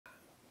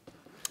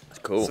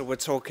Cool. So we're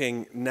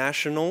talking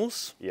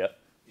nationals, Yep.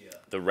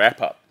 The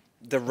wrap up.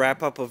 the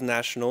wrap up of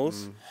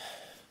nationals.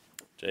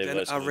 Jay, Then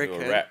let's I do a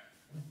reckon- wrap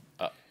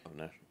up of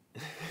national.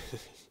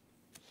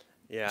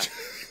 Yeah.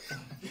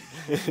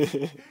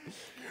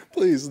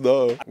 Please,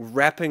 no.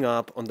 Wrapping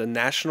up on the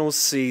national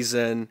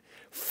season,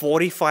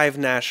 45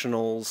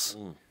 nationals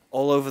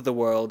all over the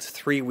world,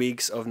 3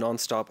 weeks of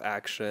nonstop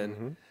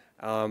action.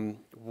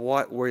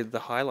 What were the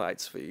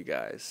highlights for you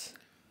guys?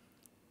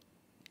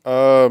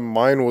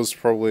 Mine was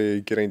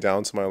probably getting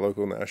down to my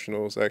local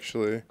nationals,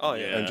 actually. Oh,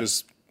 yeah. And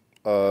just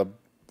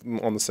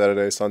on the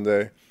Saturday,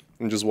 Sunday,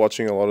 and just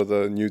watching a lot of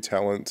the new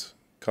talent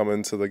come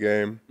into the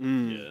game.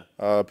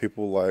 Yeah.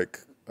 People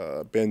like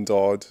Ben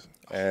Dodd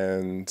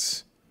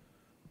and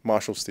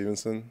Marshall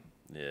Stevenson.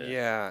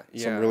 Yeah.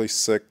 Yeah. Some really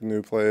sick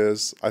new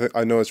players.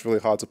 I know it's really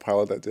hard to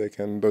pilot that deck,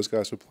 and those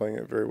guys were playing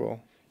it very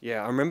well.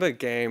 Yeah, I remember a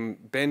game,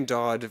 Ben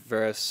Dodd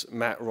versus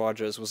Matt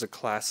Rogers was a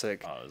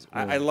classic. Oh, it was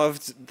I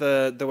loved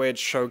the way it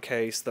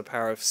showcased the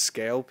power of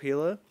Scale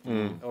Peeler.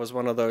 It was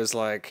one of those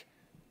like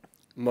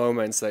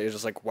moments that you're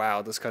just like,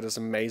 wow, this card is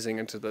amazing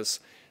into this.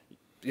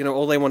 You know,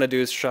 all they want to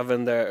do is shove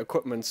in their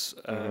equipments.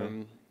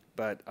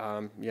 But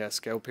yeah,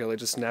 Scale Peeler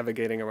just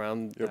navigating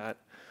around that.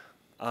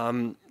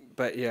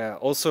 But yeah,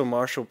 also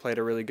Marshall played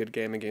a really good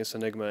game against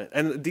Enigma.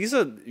 And these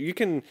are,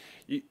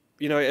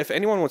 you know, if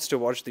anyone wants to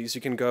watch these,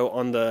 you can go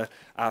on the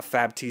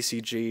Fab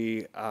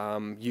TCG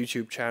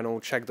YouTube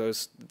channel, check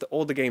those.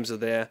 All the games are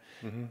there.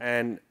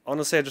 And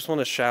honestly, I just want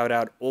to shout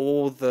out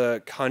all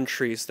the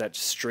countries that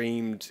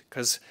streamed,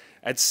 because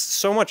it's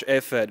so much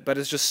effort, but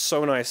it's just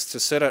so nice to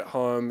sit at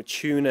home,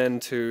 tune in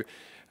to,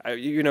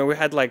 you know, we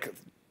had like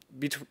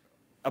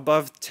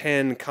above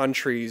 10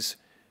 countries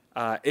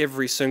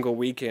every single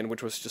weekend,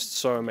 which was just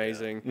so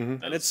amazing.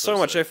 And it's so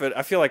much effort.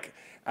 I feel like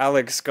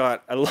Alex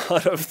got a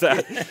lot of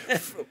that.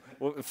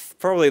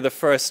 Probably the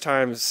first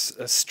time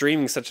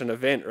streaming such an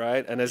event,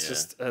 right? And it's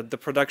just the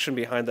production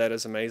behind that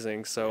is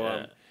amazing.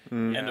 So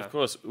And of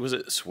course, was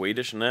it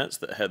Swedish Nats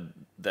that had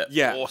that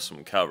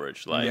awesome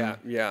coverage? Like,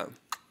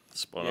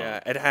 spot on. Yeah,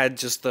 it had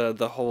just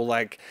the whole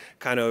like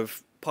kind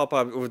of pop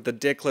up with the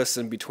deck list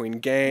in between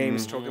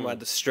games, talking about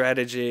the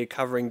strategy,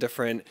 covering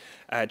different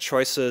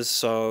choices.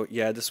 So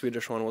yeah, the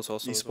Swedish one was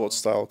also Esports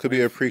style. Could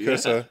be a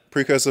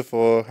precursor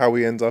for how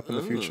we end up in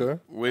the future.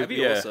 We've, That'd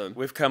be awesome.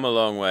 We've come a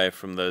long way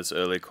from those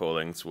early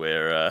callings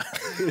where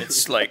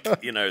it's like,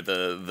 you know,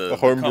 the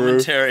homebrew.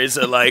 commentaries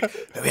are like,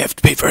 we have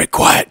to be very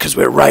quiet because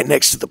we're right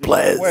next to the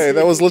players. Wait,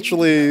 that was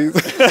literally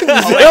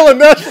Zell and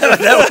National.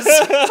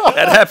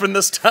 That happened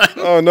this time.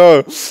 Oh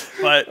no.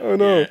 But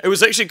no. yeah, it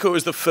was actually cool. It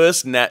was the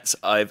first Nats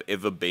I've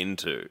ever been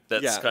to.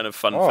 That's kind of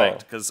fun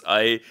fact, because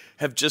I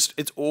have just,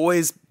 it's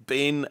always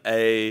been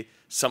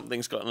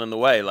something's gotten in the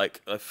way.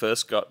 Like I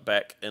first got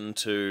back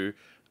into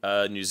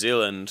New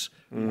Zealand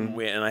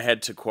and I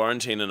had to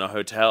quarantine in a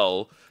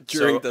hotel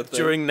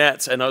during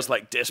Nats, and I was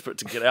like desperate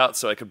to get out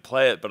so I could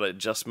play it, but I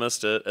just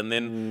missed it. And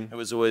then it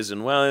was always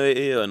in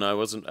and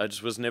I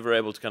just was never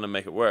able to kind of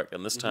make it work.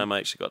 And this time I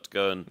actually got to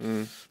go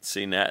and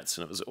see Nats,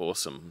 and it was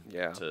awesome.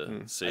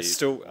 To see.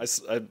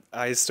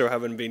 I still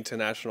haven't been to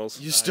nationals.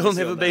 You still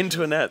never been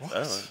to a Nats?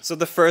 Oh. So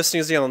the first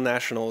New Zealand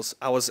nationals,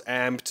 I was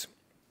amped.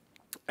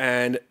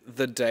 And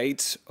the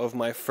date of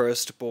my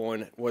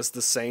firstborn was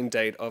the same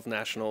date of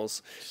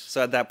nationals.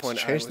 So at that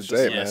point, I was the just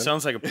date, Yeah, man.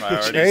 sounds like a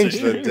priority. Change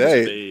the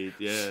date.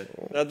 Yeah.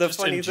 the Just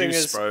funny thing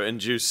induce, is, bro,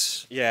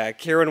 induce. yeah,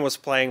 Kieran was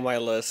playing my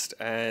list,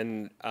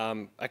 and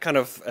I kind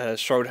of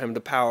showed him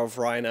the power of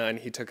Reiner, and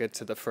he took it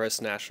to the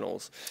first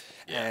nationals.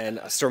 And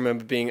I still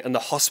remember being in the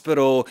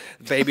hospital.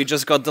 Baby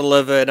just got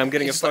delivered. I'm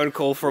getting a phone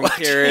call from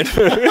Kieran.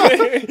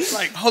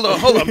 Like, hold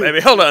on,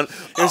 baby, hold on.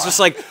 It was just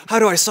like, how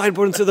do I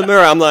sideboard into the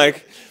mirror? I'm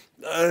like,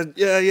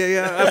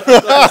 yeah.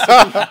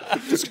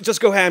 just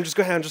go ham, just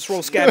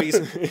roll scabbies.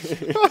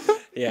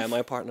 Yeah,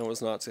 my partner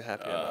was not too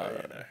happy about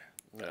it.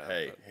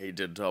 Hey, he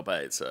did top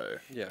 8, so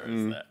Yeah. there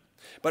is that.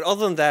 But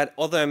other than that,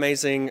 other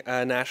amazing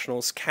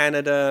nationals.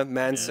 Canada,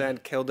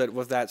 Mansand killed it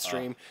with that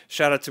stream.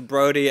 Shout out to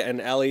Brody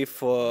and Ellie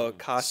for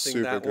casting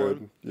Super that good.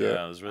 one.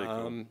 Yeah, it was really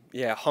cool.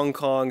 Yeah, Hong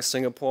Kong,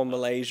 Singapore,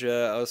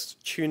 Malaysia. I was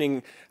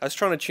trying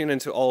to tune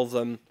into all of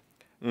them.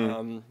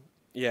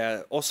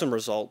 Yeah, awesome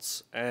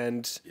results.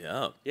 And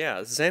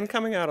yeah, Zen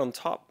coming out on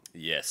top.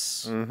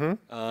 Yes.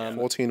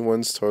 14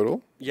 wins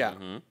total. Yeah,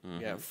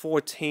 yeah,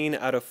 14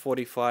 out of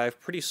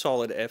 45, pretty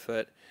solid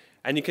effort.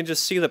 And you can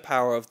just see the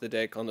power of the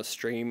deck on the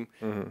stream.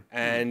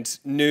 And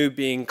New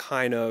being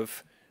kind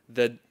of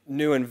the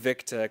New and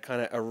Victor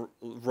kind of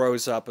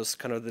rose up as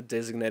kind of the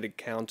designated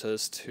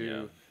counters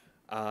to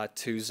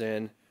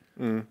Zen.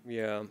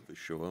 Yeah, For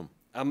sure.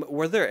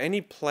 were there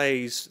any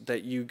plays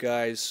that you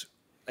guys,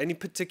 any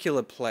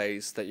particular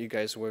plays that you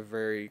guys were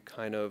very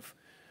kind of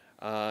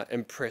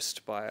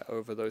impressed by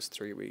over those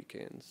 3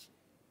 weekends?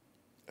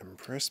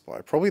 Impressed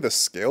by probably the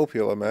scale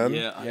peeler, man.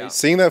 Yeah.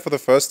 Seeing that for the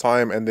first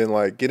time and then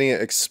like getting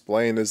it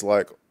explained is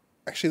like,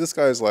 actually this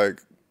guy is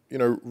like, you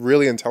know,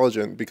 really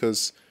intelligent,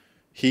 because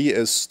he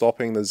is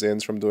stopping the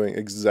Zens from doing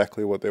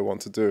exactly what they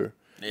want to do.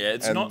 Yeah,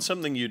 it's not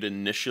something you'd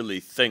initially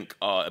think,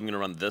 oh, I'm going to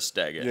run this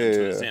dagger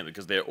into the Zen,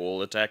 because they're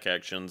all attack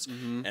actions,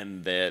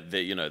 and they're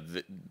you know,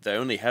 they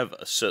only have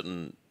a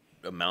certain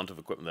amount of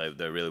equipment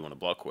they really want to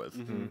block with,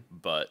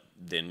 but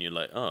then you're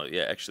like, oh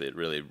yeah, actually it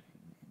really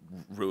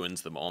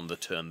ruins them on the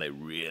turn they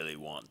really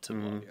want to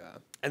block. Yeah.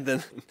 And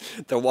then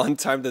the one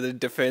time that they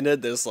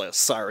defended, there's like a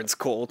Siren's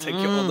Call take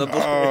you on the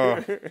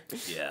board.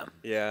 Yeah.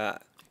 Yeah.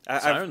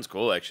 Siren's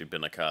Call actually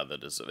been a card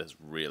that has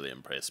really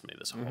impressed me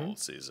this whole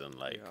season.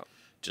 Like,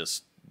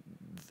 just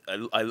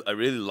I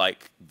really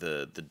like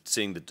the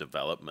seeing the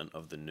development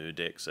of the new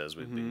decks as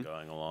we've been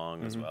going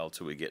along as well,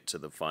 till we get to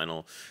the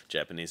final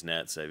Japanese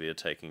Nat Savior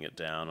taking it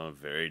down on a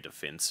very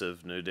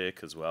defensive new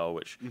deck as well,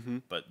 which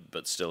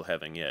but still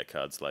having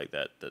cards like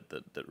that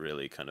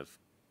really kind of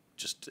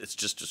it's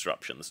just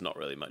disruption. There's not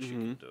really much you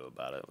can do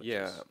about it.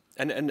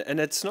 And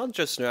it's not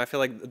just new. I feel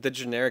like the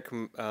generic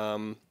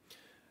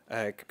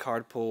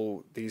card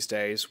pool these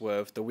days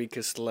with the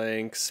weakest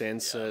link,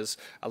 sensors,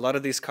 a lot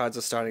of these cards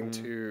are starting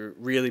to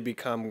really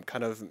become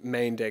kind of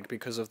main deck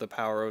because of the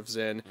power of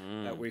Zen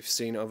that we've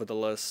seen over the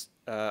list,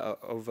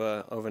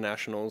 over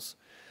nationals.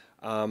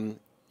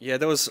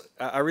 There was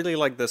I really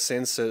like the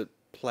sensor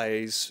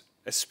plays,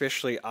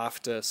 especially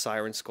after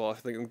Siren's Call. I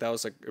think that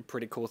was a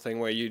pretty cool thing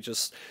where you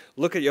just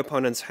look at your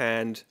opponent's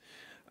hand,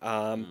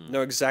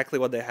 know exactly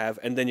what they have,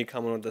 and then you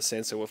come in with the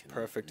sensor with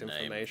perfect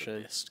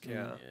information.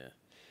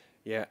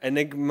 Yeah,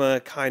 Enigma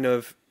kind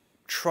of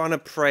trying to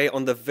prey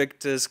on the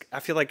victors. I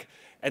feel like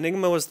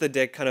Enigma was the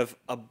deck kind of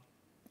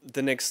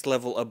the next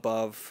level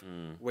above,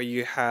 where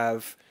you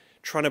have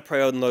trying to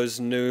prey on those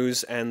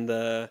news and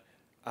the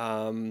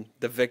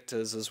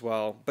victors as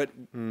well. But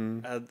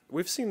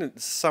we've seen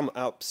some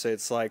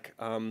upsets, like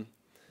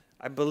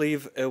I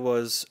believe it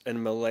was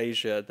in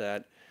Malaysia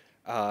that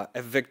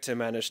a victor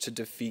managed to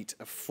defeat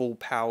a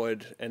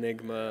full-powered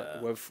Enigma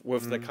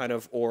with the kind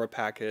of aura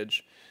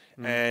package,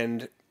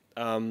 and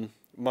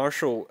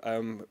Marshall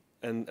and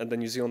the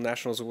New Zealand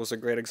Nationals was a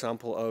great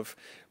example of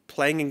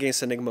playing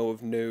against Enigma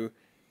with new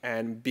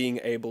and being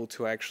able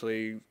to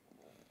actually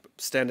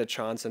stand a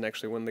chance and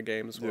actually win the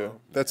game as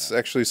well. That's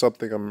actually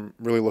something I'm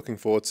really looking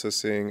forward to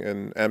seeing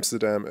in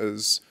Amsterdam,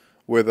 is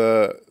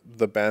whether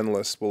the ban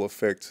list will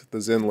affect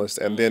the Zen list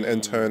and then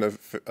in turn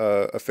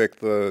affect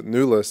the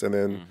new list, and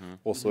then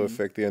also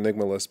affect the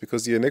Enigma list,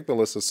 because the Enigma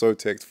list is so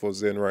teched for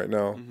Zen right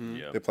now.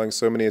 They're playing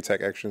so many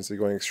attack actions, they're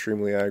going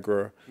extremely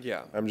aggro.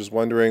 I'm just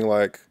wondering,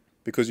 like,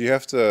 because you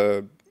have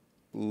to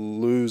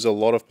lose a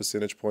lot of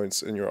percentage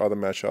points in your other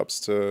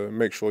matchups to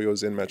make sure your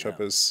Zen matchup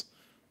is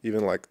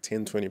even like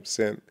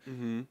 10-20%.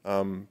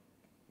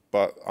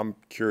 But I'm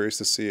curious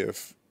to see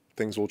if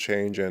things will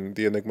change and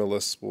the Enigma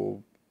list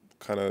will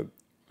kind of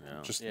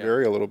just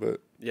vary a little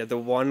bit. Yeah, the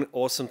one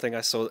awesome thing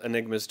I saw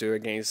Enigmas do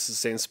against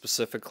Zen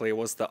specifically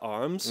was the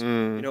arms.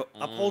 You know,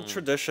 Uphold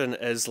Tradition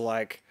is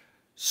like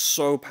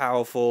so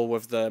powerful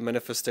with the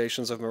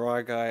manifestations of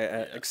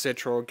Miragai,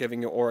 etc.,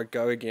 giving your aura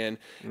go again.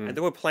 And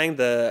they were playing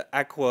the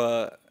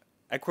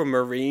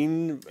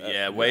Aquamarine.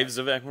 Waves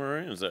of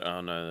Aquamarine. Is it?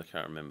 Oh no, I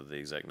can't remember the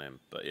exact name,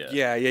 but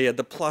yeah. Yeah.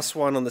 The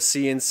 +1 on the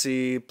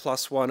CNC,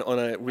 +1 on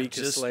a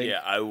weakest link.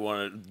 Yeah, I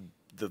wanted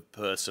the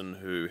person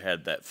who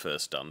had that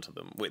first done to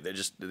them. Wait, they're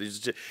just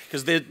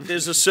because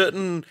there's a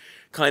certain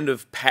kind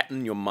of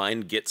pattern your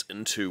mind gets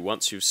into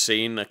once you've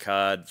seen a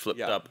card flipped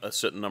up a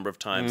certain number of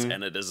times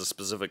and it is a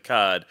specific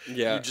card.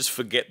 You just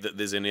forget that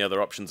there's any other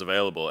options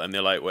available, and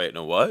they're like, wait,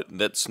 no, what?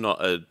 That's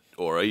not a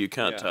aura. You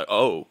can't.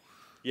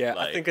 Yeah,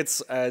 I think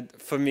it's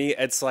for me,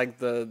 it's like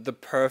the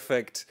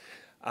perfect.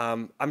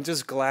 I'm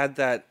just glad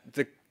that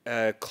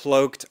the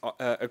cloaked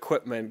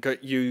equipment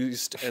got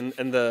used,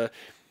 and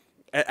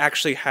it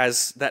actually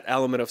has that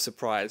element of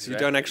surprise. You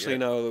don't actually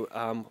know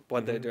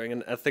what they're doing,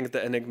 and I think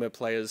the Enigma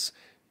players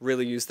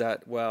really use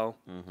that well.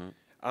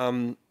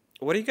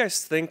 What do you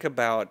guys think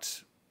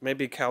about,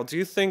 maybe Cal, do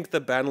you think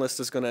the ban list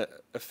is going to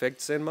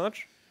affect Zen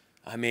much?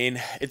 I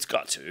mean, it's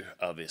got to,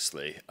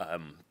 obviously.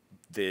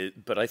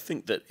 But I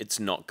think that it's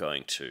not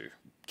going to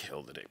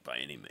kill the deck by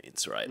any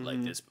means, right?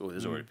 Like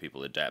there's already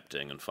people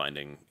adapting and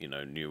finding,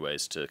 new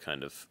ways to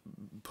kind of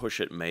push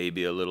it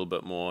maybe a little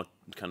bit more,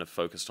 kind of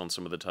focused on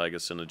some of the Tiger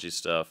synergy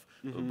stuff,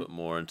 a little bit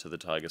more into the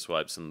Tiger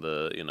swipes and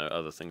the,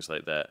 other things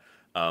like that.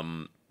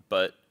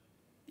 But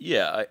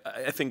yeah,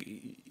 I think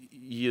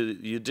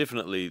you're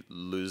definitely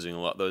losing a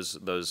lot.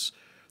 Those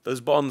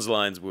bonds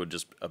lines were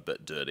just a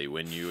bit dirty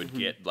when you would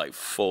get like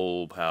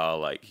full power,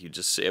 like you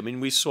just see. I mean,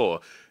 we saw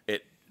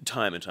it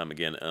time and time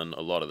again in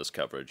a lot of this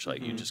coverage.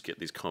 Like you just get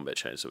these combat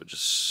chains that were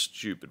just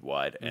stupid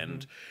wide,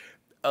 and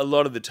a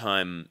lot of the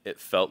time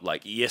it felt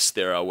like, yes,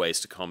 there are ways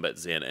to combat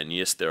Zen, and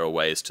yes, there are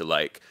ways to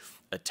like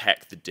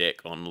attack the deck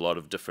on a lot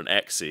of different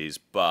axes,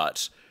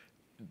 but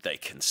they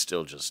can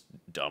still just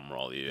dumb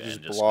roll you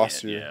and just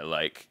blast you. Yeah,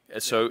 like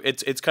so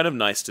it's kind of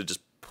nice to just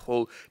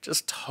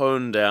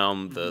tone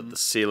down the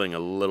ceiling a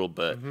little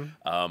bit.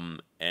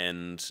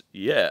 And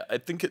yeah, I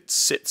think it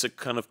sets a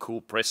kind of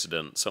cool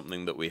precedent,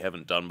 something that we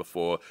haven't done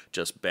before,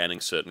 just banning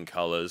certain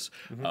colors.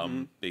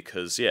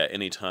 Because yeah,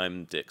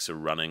 anytime decks are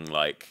running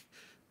like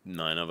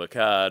 9 of a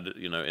card,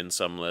 you know, in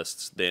some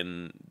lists,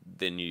 then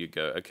you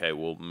go, okay,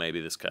 well,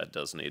 maybe this card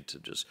does need to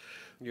just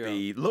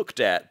be looked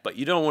at, but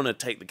you don't want to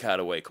take the card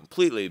away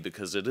completely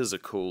because it is a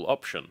cool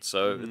option.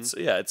 So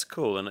it's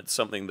cool, and it's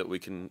something that we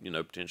can, you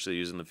know, potentially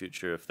use in the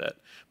future if that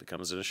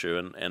becomes an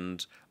issue.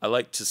 And I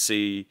like to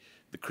see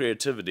the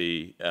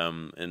creativity,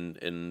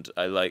 and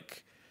I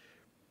like,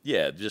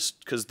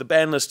 just because the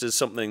ban list is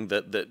something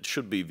that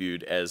should be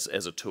viewed as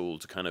a tool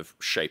to kind of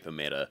shape a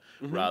meta,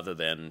 rather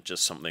than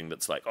just something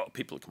that's like, oh,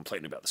 people are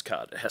complaining about this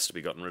card, it has to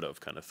be gotten rid of,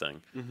 kind of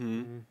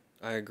thing.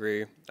 I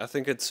agree. I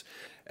think it's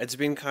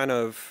been kind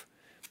of,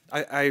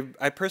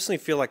 I personally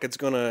feel like it's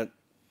gonna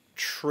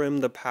trim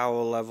the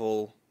power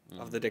level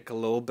of the deck a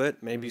little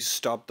bit, maybe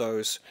stop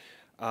those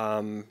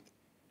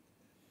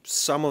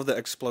some of the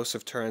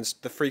explosive turns,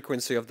 the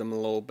frequency of them a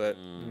little bit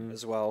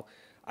as well.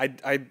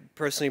 I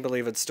personally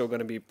believe it's still going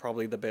to be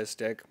probably the best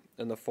deck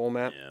in the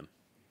format.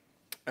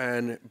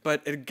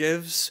 But it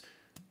gives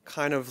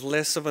kind of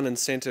less of an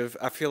incentive.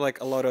 I feel like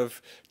a lot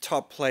of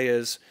top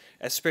players,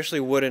 especially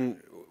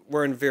weren't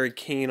very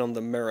keen on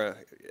the mirror.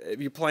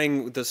 If you're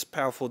playing this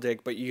powerful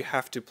deck, but you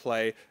have to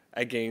play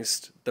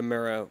against the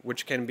mirror,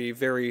 which can be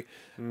very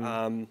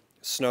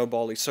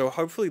snowbally. So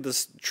hopefully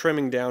this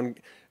trimming down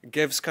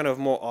gives kind of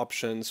more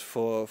options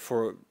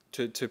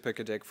to pick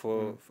a deck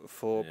for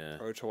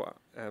Pro Tour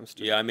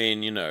Amsterdam. Yeah, I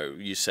mean, you know,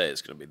 you say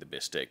it's going to be the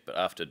best deck, but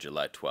after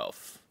July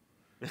 12th,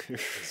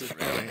 is it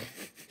really?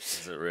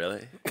 Is it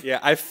really? Yeah,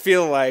 I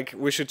feel like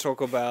we should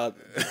talk about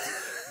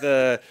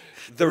the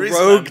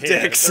rogue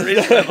decks.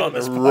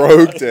 The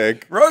rogue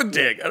deck. Rogue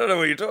deck. I don't know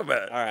what you're talking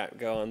about. All right,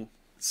 go on.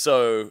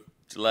 So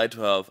July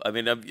 12th. I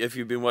mean, if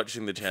you've been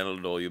watching the channel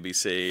at all, you'll be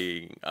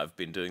seeing I've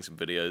been doing some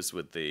videos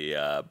with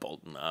the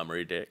Bolton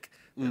Armory deck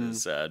that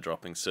is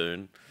dropping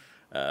soon.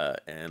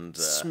 And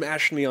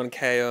smash me on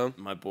KO.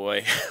 My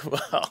boy,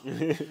 well, I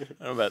don't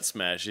know about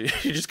smash. You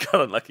just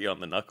got unlucky on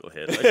the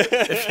knucklehead.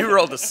 Like, if you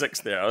rolled a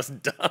 6 there, I was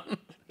done.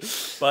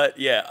 But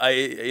yeah,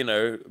 you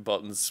know,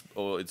 Bolton's,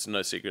 it's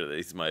no secret that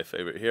he's my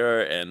favorite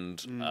hero,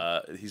 and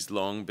he's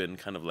long been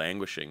kind of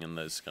languishing in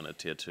those kind of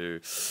tier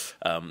 2,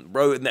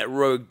 in that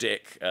rogue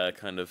deck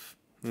kind of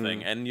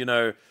thing. And you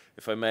know,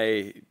 if I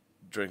may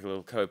drink a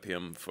little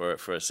copium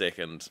for a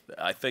second,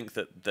 I think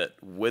that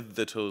with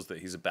the tools that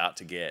he's about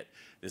to get,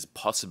 there's a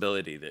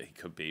possibility that he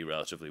could be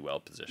relatively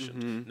well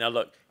positioned. Now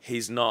look,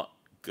 he's not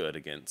good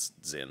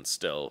against Zen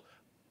still,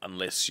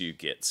 unless you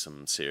get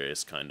some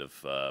serious kind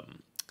of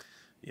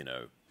you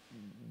know,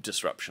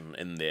 disruption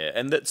in there.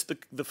 And that's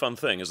the fun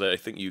thing, is that I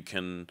think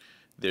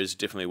there's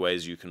definitely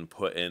ways you can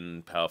put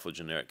in powerful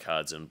generic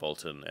cards in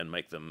Bolton and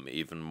make them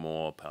even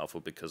more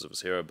powerful because of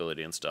his hero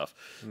ability and stuff.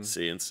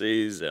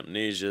 CNCs,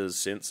 amnesias,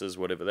 sensors,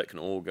 whatever, that can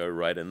all go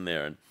right in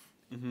there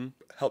and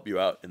help you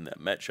out in that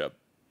matchup.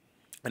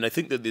 And I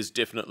think that there's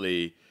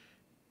definitely,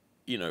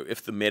 you know,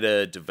 if the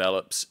meta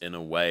develops in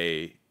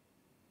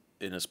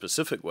a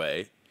specific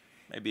way,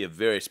 maybe a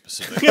very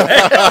specific way.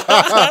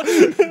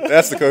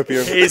 That's the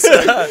copium.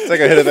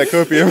 Take a hit of that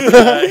copium.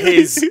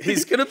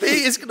 He's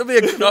gonna be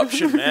a good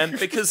option, man.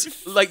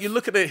 Because like you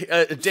look at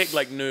a deck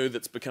like Nu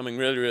that's becoming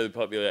really, really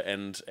popular,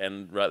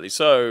 and rightly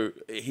so.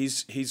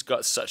 He's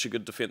got such a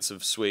good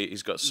defensive suite.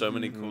 He's got so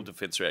many cool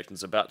defense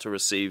reactions. About to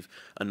receive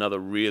another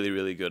really,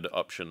 really good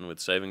option with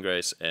Saving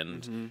Grace,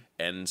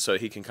 and so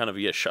he can kind of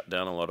shut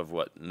down a lot of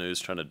what Nu's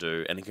trying to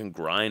do, and he can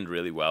grind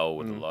really well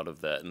with a lot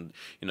of that. And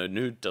you know,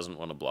 Nu doesn't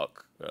want to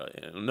block.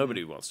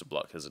 Nobody wants to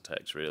block his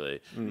attacks,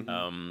 really.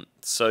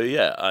 So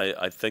yeah,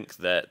 I think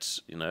that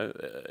you know,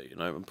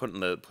 putting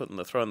the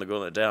throwing the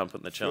gauntlet down,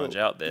 putting the challenge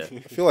out there. I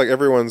feel like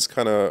everyone's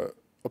kind of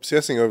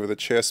obsessing over the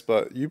chest,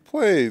 but you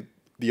play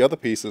the other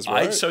pieces,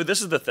 right? So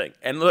this is the thing,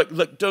 and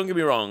look, don't get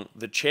me wrong.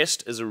 The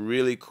chest is a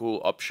really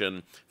cool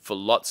option for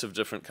lots of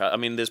different cards. I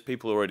mean, there's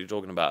people already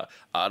talking about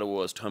Art of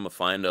Wars, Tome of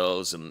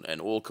Finals,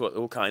 and all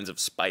kinds of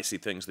spicy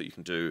things that you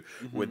can do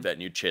with that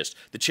new chest.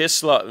 The chest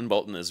slot in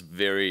Bolton is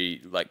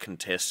very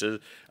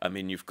contested. I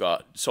mean, you've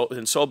got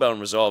Soulbound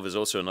Resolve is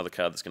also another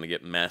card that's going to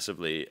get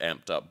massively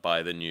amped up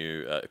by the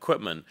new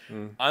equipment.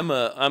 I'm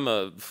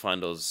a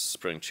Finals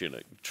Spring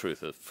Tunic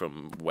truther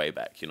from way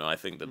back. You know, I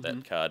think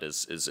that card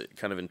is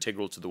kind of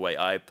integral to the way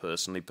I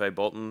personally play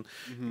Bolton,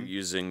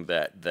 using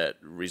that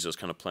resource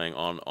kind of playing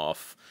on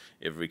off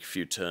every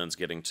few turns,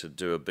 getting to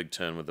do a big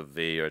turn with a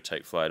V or a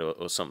take flight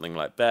or something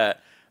like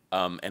that.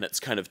 And it's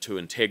kind of too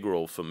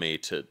integral for me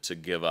to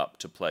give up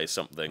to play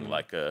something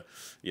like the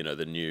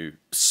new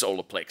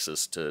Solar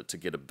Plexus to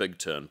get a big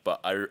turn. But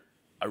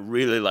I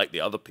really like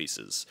the other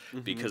pieces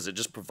because it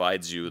just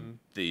provides you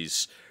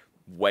these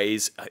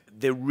ways.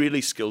 They're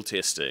really skill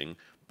testing,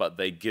 but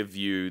they give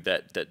you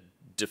that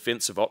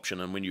defensive option,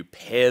 and when you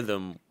pair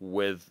them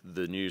with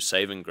the new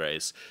Saving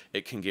Grace,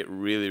 it can get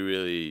really,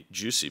 really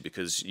juicy,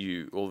 because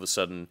all of a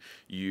sudden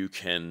you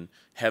can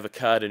have a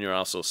card in your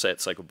arsenal, say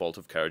it's like a Bolt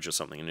of Courage or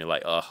something, and you're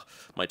like, oh,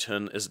 my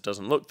turn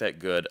doesn't look that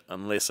good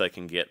unless I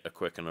can get a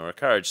Quicken or a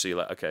Courage. So you're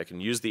like, okay, I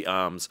can use the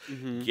arms,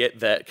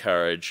 get that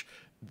Courage,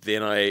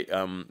 then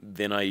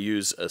I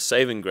use a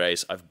saving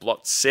grace. I've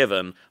blocked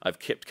 7. I've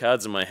kept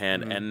cards in my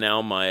hand, and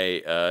now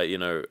my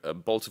a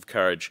Bolt of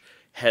Courage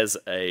has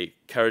a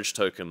courage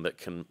token that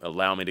can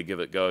allow me to give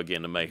it go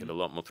again to make it a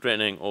lot more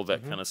threatening, all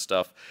that kind of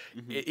stuff.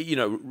 They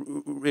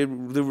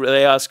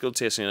are skill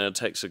testing, and it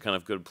takes a kind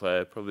of good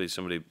player, probably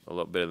somebody a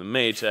lot better than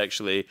me, to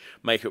actually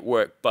make it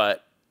work.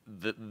 But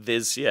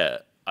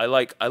I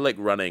like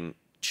running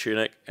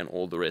Tunic and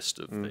all the rest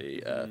of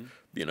the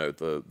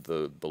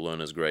the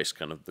Learner's Grace,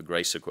 kind of the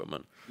Grace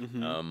equipment.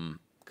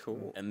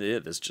 Cool. And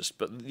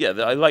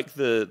I like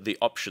the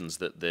options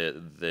that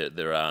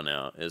there are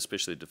now,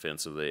 especially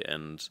defensively,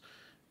 and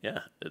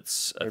I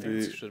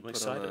think I'm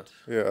excited.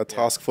 A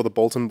task for the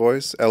Bolton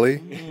boys. Ellie,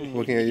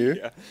 looking at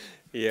you.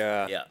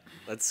 Yeah.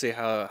 Let's see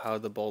how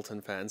the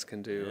Bolton fans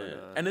can do.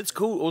 And it's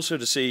cool also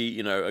to see,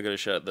 I got to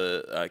shout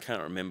out I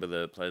can't remember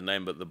the player's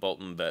name, but the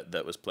Bolton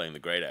that was playing the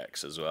Great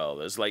Axe as well.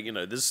 There's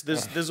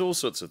there's all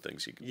sorts of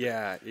things you can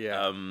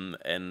do.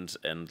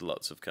 And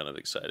lots of kind of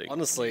exciting.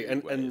 Honestly,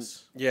 and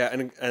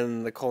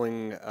the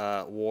calling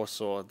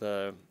Warsaw,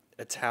 the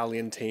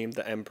Italian team,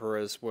 the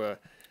Emperors were.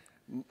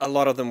 A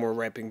lot of them were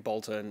repping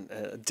Bolton,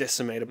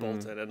 decimated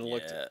Bolton, and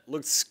it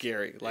looked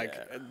scary. Like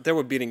they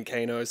were beating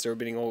Kanos, they were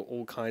beating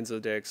all kinds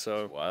of decks.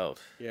 So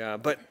wild. Yeah,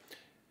 but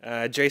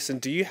Jason,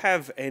 do you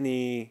have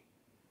any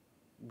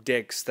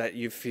decks that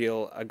you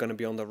feel are going to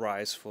be on the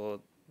rise for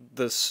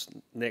this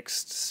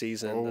next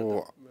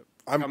season?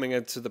 Coming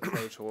into the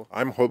Pro Tour.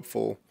 I'm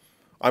hopeful.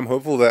 I'm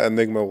hopeful that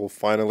Enigma will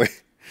finally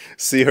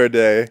see her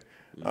day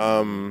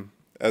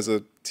as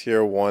a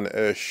tier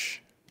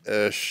 1-ish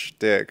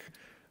deck.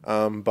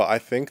 But I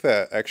think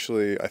that I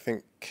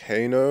think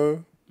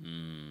Kano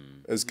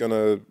is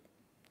gonna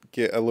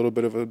get a little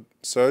bit of a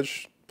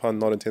surge, pun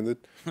not intended.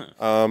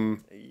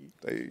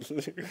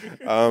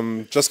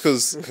 Just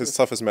because his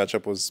toughest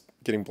matchup was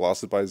getting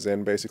blasted by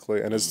Zen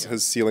basically, and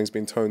his ceiling's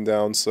been toned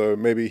down, so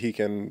maybe he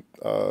can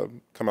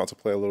come out to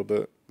play a little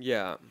bit.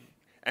 Yeah,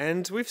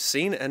 and we've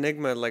seen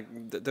Enigma, like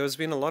there's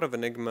been a lot of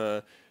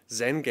Enigma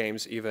Zen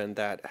games even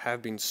that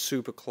have been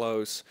super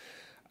close.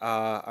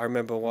 I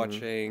remember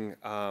watching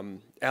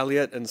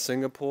Elliot in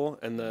Singapore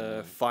in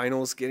the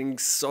finals, getting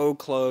so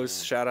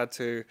close. Shout out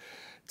to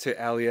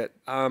Elliot.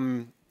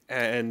 And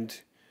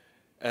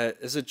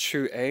is it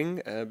Chu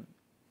Eng?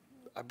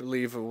 I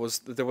believe it was.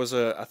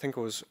 I think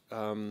it was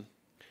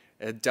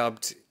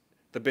dubbed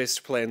the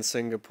best player in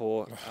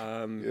Singapore.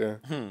 I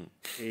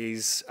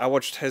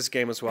watched his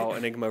game as well,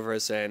 Enigma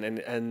versus Zen,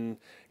 and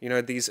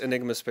these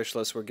Enigma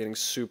specialists were getting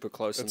super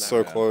close. It's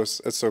so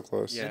close. It's so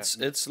close. Yeah. It's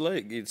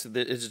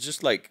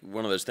just like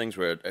one of those things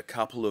where a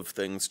couple of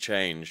things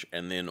change,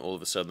 and then all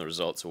of a sudden the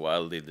results are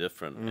wildly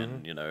different,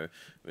 and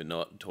we're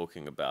not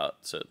talking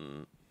about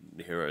certain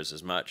heroes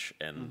as much,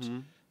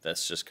 and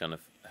that's just kind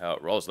of how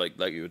it rolls. Like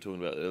you were talking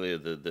about earlier,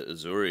 the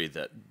Azuri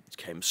that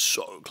came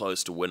so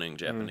close to winning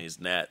Japanese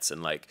Nats,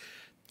 and like.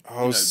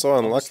 So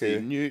unlucky.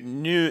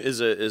 New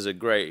is a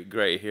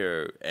great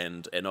hero,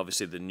 and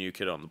obviously the new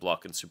kid on the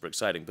block and super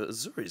exciting. But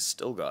Azuri's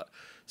still got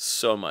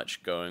so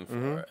much going for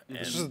her.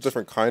 It's just a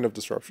different kind of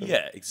disruption.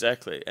 Yeah,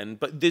 exactly.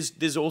 But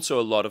there's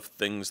also a lot of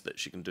things that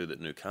she can do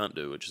that New can't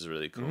do, which is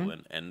really cool.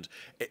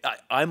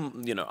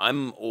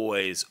 I'm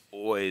always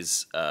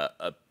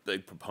a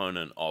big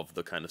proponent of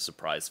the kind of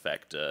surprise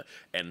factor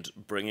and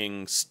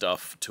bringing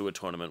stuff to a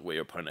tournament where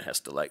your opponent has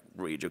to like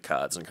read your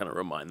cards and kind of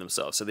remind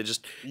themselves. So they're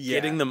just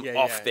getting them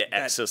off their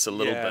axis a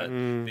little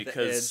bit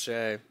because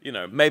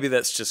maybe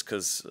that's just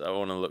because I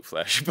want to look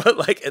flashy, but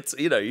like it's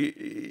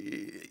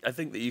I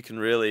think that you can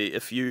really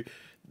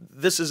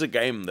this is a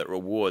game that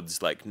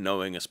rewards like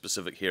knowing a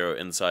specific hero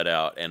inside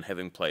out and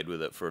having played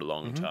with it for a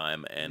long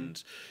time,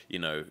 and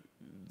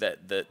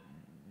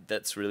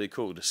that's really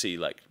cool to see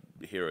like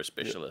hero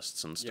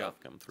specialists and stuff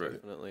come through.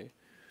 Definitely.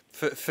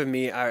 For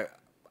me, I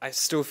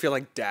still feel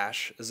like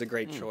Dash is a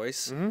great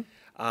choice.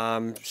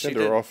 She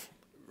did off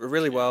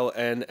really well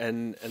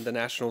in the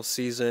national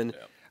season.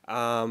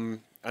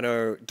 I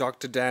know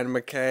Dr. Dan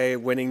McKay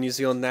winning New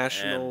Zealand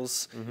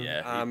Nationals.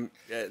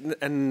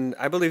 And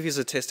I believe he's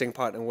a testing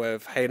partner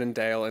with Hayden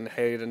Dale, and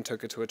Hayden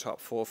took it to a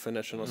top 4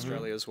 finish in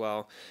Australia as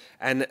well.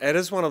 And it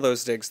is one of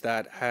those decks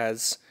that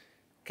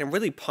can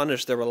really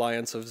punish the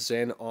reliance of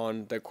Zen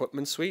on the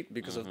equipment suite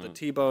because of the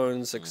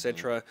T-bones,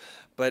 etc.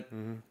 But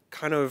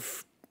kind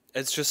of,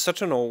 it's just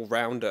such an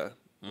all-rounder.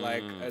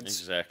 Like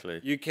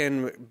exactly. You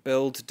can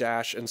build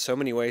Dash in so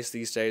many ways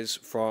these days,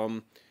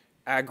 from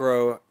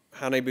aggro,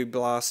 Honeybee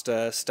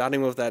Blaster,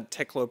 starting with that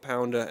Teklo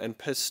Pounder and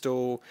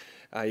Pistol.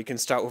 You can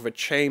start with a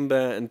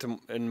Chamber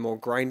and more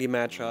grindy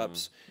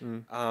matchups.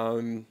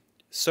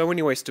 So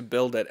many ways to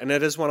build it. And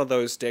it is one of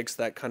those decks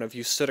that kind of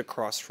you sit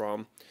across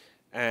from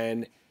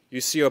and you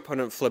see your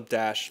opponent flip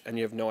Dash and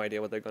you have no idea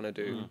what they're going to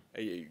do.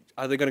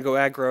 Are they going to go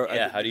aggro?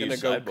 Yeah, how do you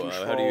sideboard?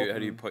 How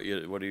do you put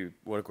your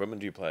what equipment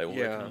do you play? All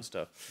that kind of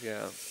stuff.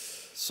 Yeah.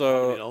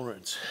 So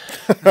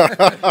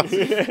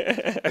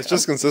it's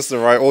just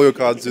consistent, right? All your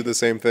cards do the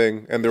same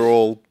thing, and they're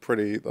all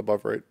pretty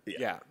above rate.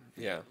 Yeah.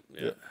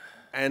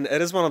 And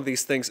it is one of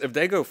these things, if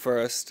they go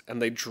first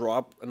and they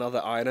drop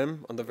another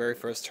item on the very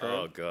first turn,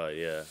 Oh god,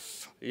 yeah.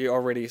 you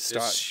already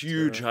start. It's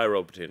huge high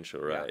roll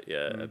potential, right?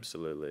 Yeah,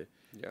 absolutely.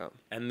 Yeah.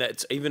 And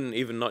that's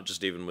even not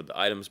just even with the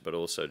items, but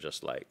also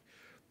just like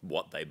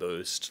what they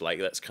boost. Like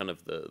that's kind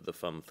of the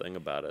fun thing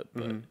about it.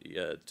 But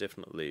yeah,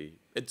 definitely,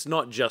 it's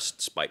not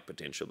just spike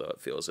potential though. It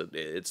feels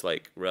it's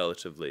like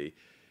relatively,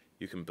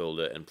 you can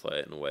build it and play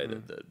it in a way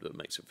that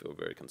makes it feel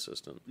very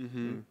consistent.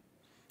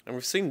 And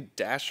we've seen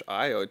Dash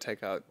IO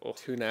take out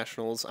 2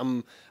 nationals.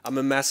 I'm a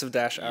massive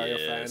Dash IO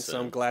fan, so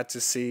I'm glad to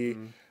see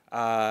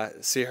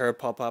see her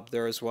pop up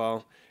there as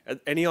well.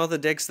 Any other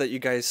decks that you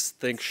guys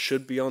think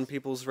should be on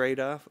people's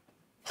radar?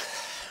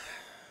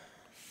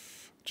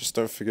 Just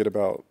don't forget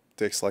about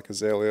decks like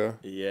Azalea.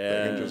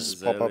 Yeah, They can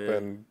just pop up Azalea.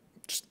 and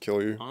just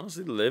kill you.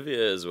 Honestly,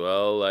 Livia as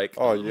well. Like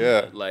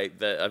like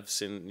that. I've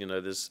seen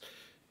there's,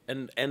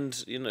 and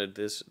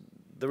there's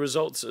the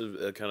results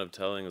are kind of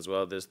telling as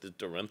well. There's the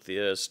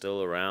Dorinthia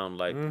still around.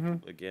 Like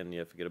again,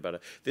 forget about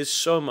it. There's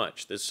so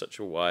much. There's such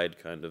a wide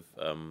kind of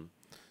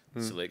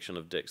selection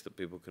of decks that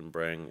people can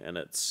bring, and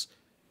that's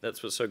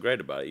what's so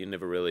great about it. You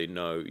never really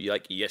know.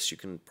 Like, yes, you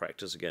can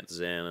practice against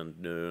Zen and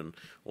Nu and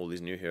all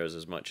these new heroes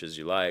as much as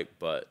you like,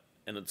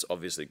 and it's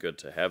obviously good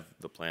to have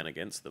the plan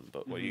against them.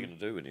 But what are you going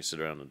to do when you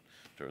sit around and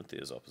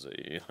Dorinthia's opposite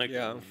you? Like,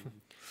 Yeah.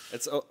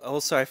 It's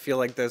also, I feel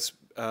like there's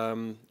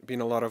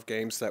been a lot of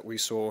games that we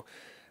saw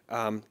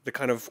the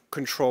kind of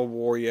control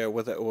warrior,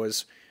 whether it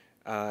was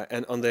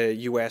and on the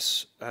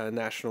US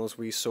nationals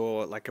we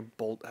saw like a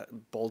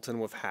Bolton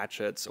with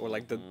hatchets, or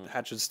like the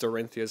hatchets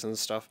Dorinthias and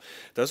stuff.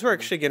 Those were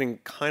actually getting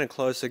kind of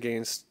close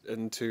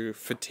into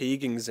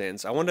fatiguing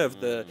Zens. I wonder if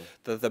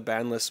the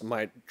ban list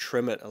might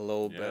trim it a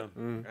little bit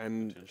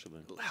and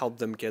help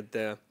them get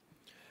there.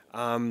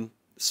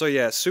 So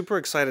yeah, super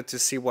excited to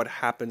see what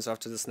happens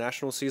after this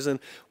national season.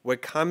 We're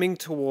coming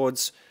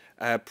towards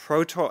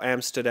Pro Tour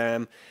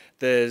Amsterdam.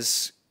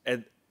 It's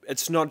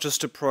not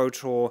just a Pro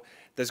Tour.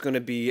 There's going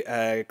to be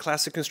a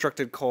classic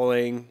constructed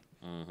calling,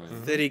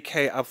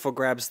 30k up for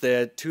grabs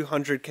there,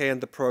 200k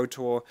in the Pro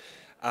Tour,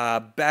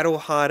 battle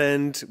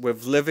hardened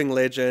with Living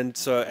Legend.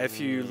 So if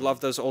you love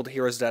those old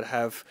heroes that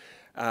have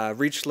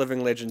reached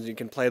Living Legend, you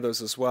can play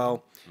those as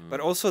well. But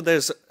also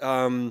there's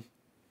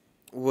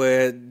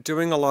we're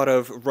doing a lot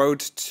of Road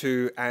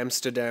to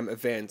Amsterdam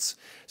events.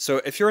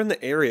 So if you're in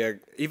the area,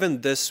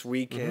 even this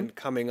weekend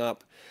coming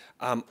up,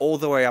 all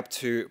the way up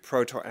to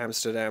Pro Tour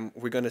Amsterdam,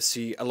 we're going to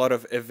see a lot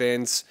of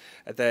events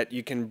that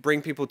you can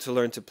bring people to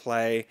learn to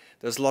play.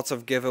 There's lots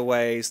of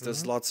giveaways.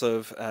 There's lots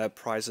of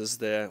prizes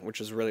there,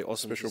 which is really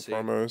awesome Special to see.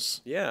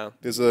 promos. Yeah.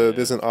 There's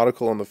an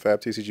article on the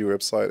Fab TCG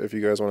website if you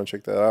guys want to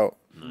check that out.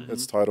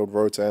 It's titled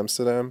Road to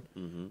Amsterdam.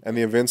 And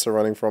the events are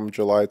running from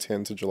July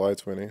 10 to July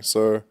 20.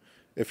 So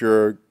if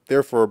you're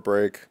there for a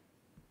break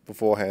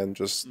beforehand,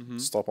 just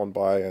stop on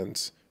by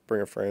and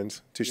bring a friend,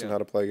 teach them how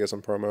to play, get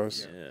some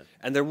promos.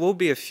 And there will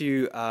be a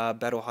few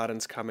battle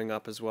hardens coming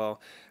up as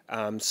well.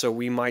 So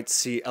we might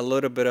see a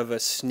little bit of a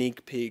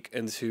sneak peek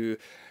into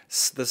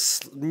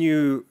this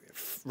new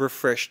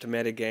refreshed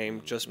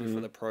metagame just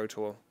before the Pro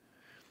Tour.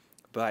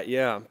 But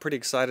yeah, I'm pretty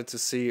excited to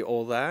see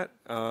all that.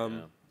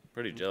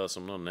 Pretty jealous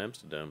I'm not in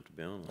Amsterdam, to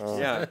be honest.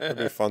 Yeah, It'll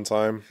be a fun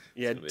time.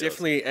 Yeah,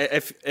 definitely.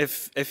 Awesome.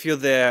 If you're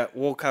there,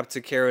 walk up to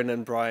Karen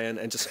and Brian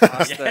and just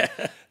ask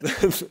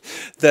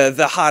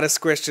the hardest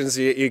questions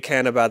you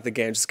can about the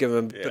game. Just give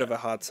them a bit of a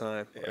hard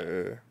time.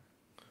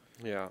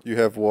 Yeah. You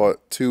have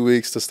 2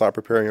 weeks to start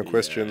preparing your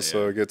questions,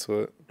 so get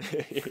to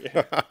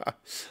it.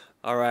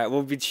 All right,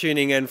 we'll be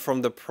tuning in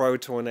from the Pro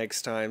Tour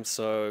next time,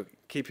 so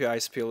keep your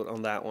eyes peeled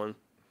on that one.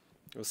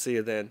 We'll see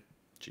you then.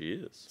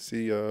 Cheers.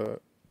 See ya.